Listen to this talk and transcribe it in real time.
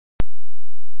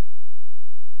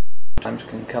Sometimes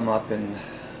can come up in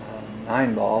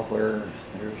 9-ball where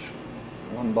there's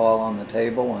one ball on the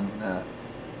table and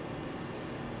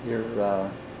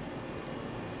your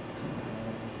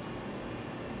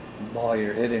ball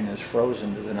you're hitting is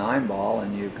frozen to the 9-ball,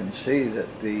 and you can see that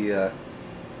they're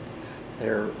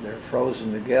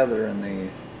frozen together, and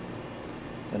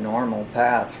the normal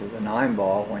path for the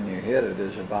 9-ball when you hit it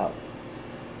is about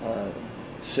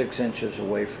 6 inches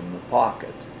away from the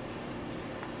pocket.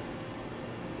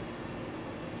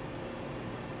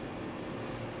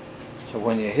 So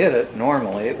when you hit it,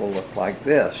 normally it will look like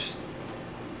this.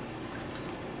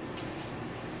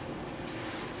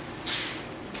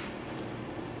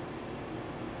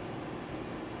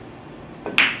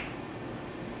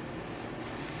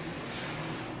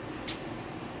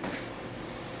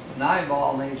 The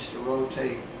 9-ball needs to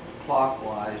rotate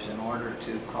clockwise in order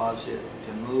to cause it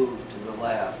to move to the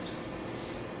left.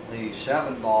 The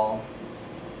 7-ball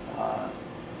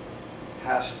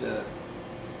has to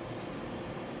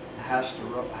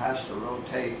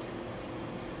rotate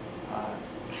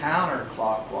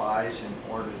counterclockwise in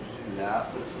order to do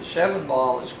that. But if the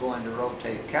 7-ball is going to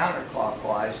rotate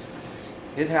counterclockwise,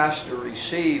 it has to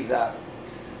receive that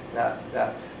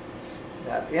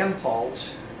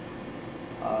impulse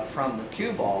from the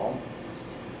cue ball,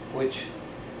 which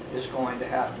is going to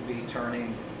have to be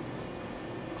turning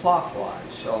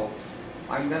clockwise. So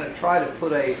I'm going to try to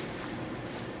put a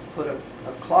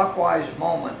clockwise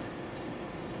moment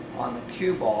on the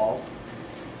cue ball,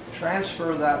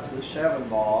 transfer that to the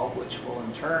 7-ball, which will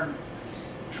in turn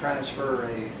transfer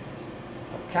a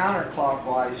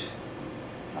counterclockwise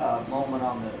moment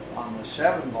on the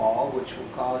 7-ball, which will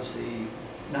cause the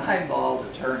 9-ball to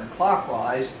turn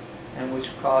clockwise, and which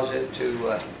will cause it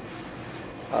to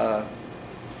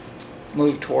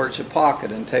move towards the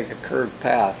pocket and take a curved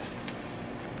path.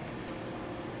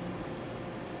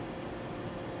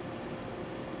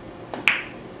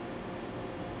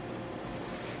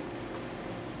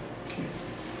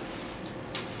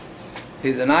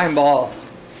 See, the 9-ball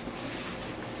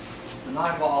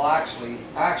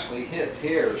actually hit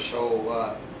here,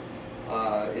 so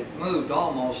it moved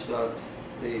almost the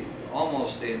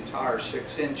entire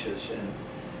 6 inches, and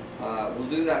we'll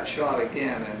do that shot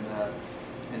again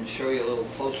and show you a little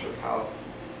closer how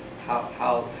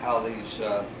these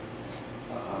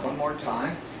one more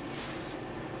time.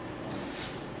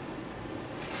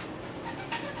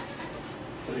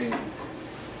 Putting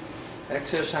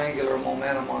excess angular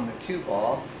momentum on the cue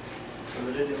ball so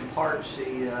that it imparts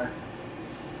the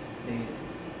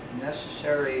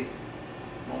necessary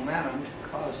momentum to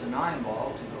cause the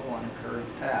 9-ball to go on a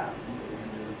curved path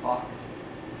into the pocket.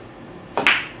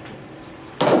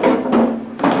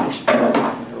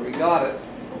 There we got it.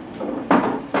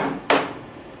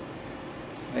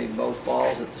 Made both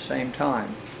balls at the same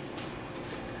time.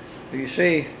 You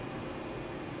see,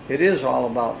 it is all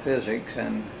about physics,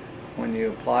 and when you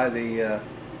apply the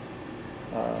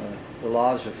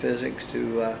laws of physics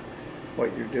to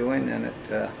what you're doing, then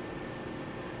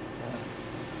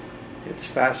it's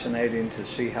fascinating to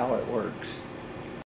see how it works.